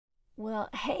Well,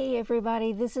 hey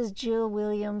everybody, this is Jill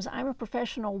Williams. I'm a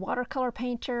professional watercolor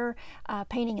painter,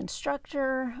 painting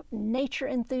instructor, nature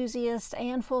enthusiast,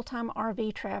 and full-time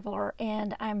RV traveler.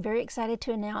 And I'm very excited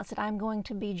to announce that I'm going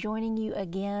to be joining you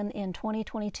again in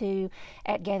 2022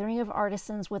 at Gathering of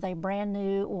Artisans with a brand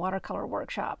new watercolor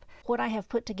workshop. What I have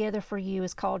put together for you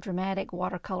is called Dramatic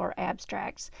Watercolor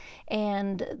Abstracts.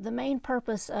 And the main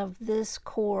purpose of this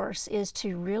course is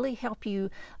to really help you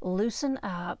loosen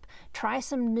up, try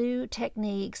some new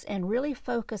techniques, and really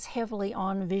focus heavily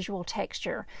on visual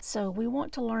texture. So we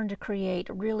want to learn to create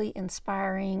really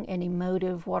inspiring and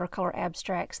emotive watercolor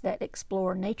abstracts that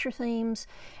explore nature themes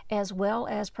as well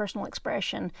as personal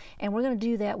expression. And we're going to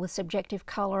do that with subjective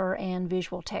color and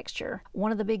visual texture.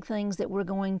 One of the big things that we're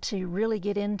going to really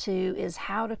get into is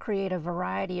how to create a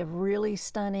variety of really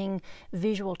stunning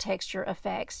visual texture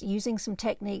effects using some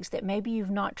techniques that maybe you've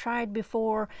not tried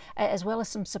before, as well as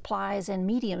some supplies and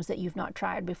mediums that you've not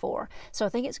tried before. So I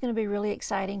think it's going to be really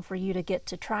exciting for you to get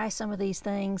to try some of these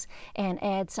things and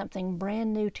add something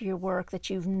brand new to your work that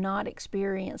you've not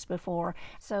experienced before.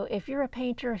 So if you're a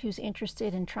painter who's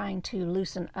interested in trying to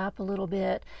loosen up a little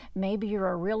bit, maybe you're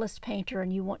a realist painter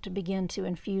and you want to begin to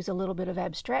infuse a little bit of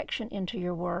abstraction into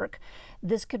your work,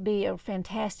 this could be a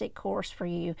fantastic course for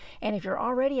you. And if you're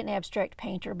already an abstract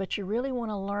painter, but you really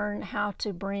want to learn how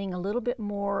to bring a little bit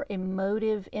more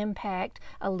emotive impact,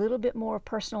 a little bit more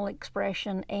personal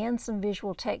expression, and some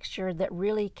visual texture that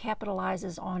really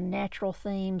capitalizes on natural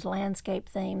themes, landscape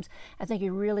themes, I think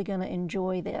you're really going to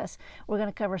enjoy this. We're going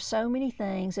to cover so many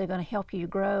things that are going to help you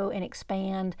grow and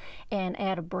expand and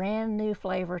add a brand new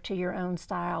flavor to your own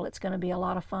style. It's going to be a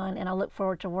lot of fun, and I look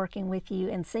forward to working with you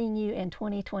and seeing you in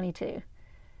 2022.